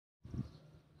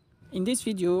In this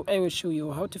video, I will show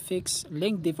you how to fix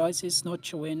linked devices not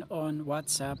showing on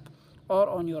WhatsApp or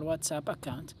on your WhatsApp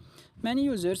account. Many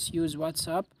users use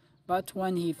WhatsApp, but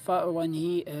when he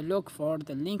look for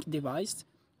the link device,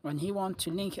 when he want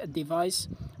to link a device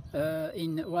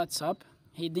in WhatsApp,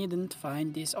 he didn't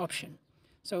find this option.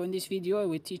 So in this video, I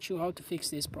will teach you how to fix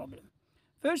this problem.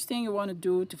 First thing you want to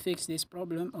do to fix this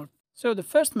problem, so the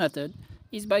first method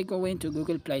is by going to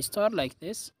Google Play Store like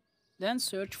this, then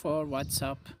search for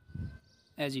WhatsApp.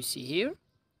 As you see here,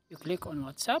 you click on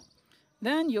WhatsApp,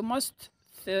 then you must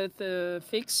you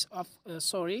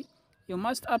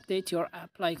must update your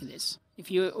app like this. If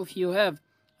you have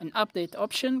an update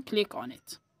option, click on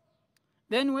it.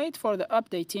 Then wait for the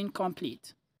updating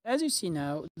complete. As you see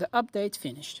now, the update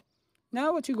finished.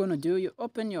 Now what you're going to do, you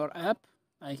open your app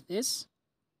like this,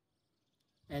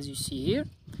 as you see here.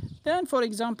 Then for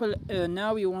example,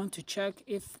 now you want to check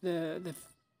if the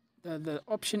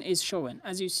option is showing.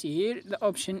 As you see here, the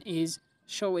option is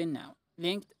showing now,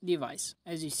 linked device,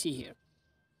 as you see here.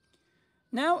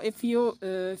 Now if you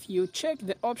check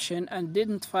the option and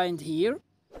didn't find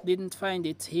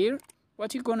it here,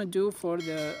 what you're going to do for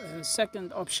the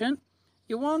second option,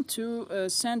 you want to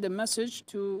send a message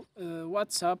to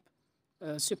WhatsApp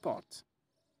support.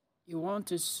 You want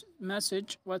to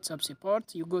message WhatsApp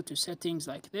support. You go to settings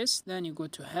like this, then you go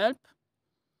to help,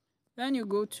 then you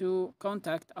go to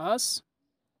contact us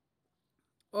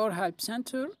or help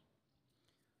center.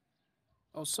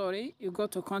 You go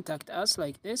to contact us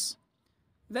like this.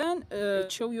 Then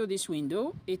it show you this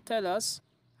window. It tell us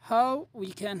how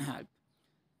we can help.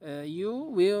 You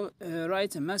will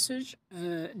write a message,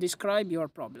 describe your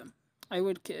problem. I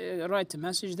will write a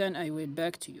message, then I will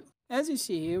back to you. As you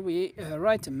see here, we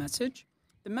write a message.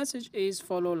 The message is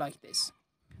follow like this.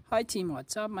 Hi team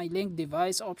WhatsApp, my linked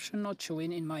device option not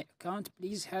showing in my account.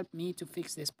 Please help me to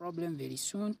fix this problem very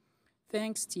soon.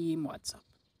 Thanks team WhatsApp.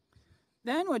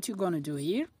 Then what you're going to do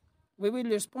here, we will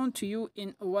respond to you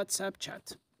in a WhatsApp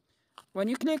chat. When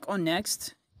you click on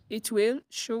next, it will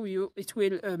show you, it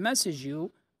will message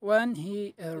you when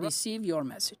he receive your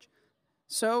message.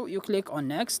 So you click on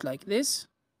next like this.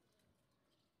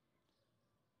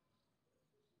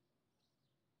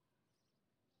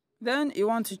 Then you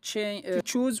want to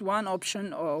choose one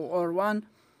option or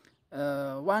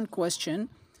one question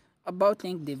about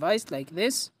linked device like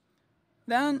this.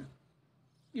 Then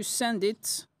you send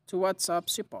it to WhatsApp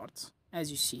support, as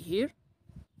you see here.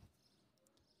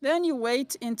 Then you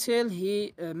wait until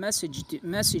he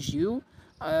message you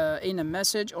in a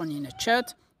message or in a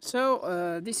chat.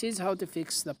 So this is how to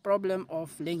fix the problem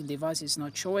of linked devices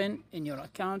not showing in your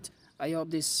account. I hope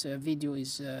this video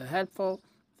is helpful.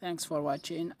 Thanks for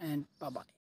watching and bye-bye.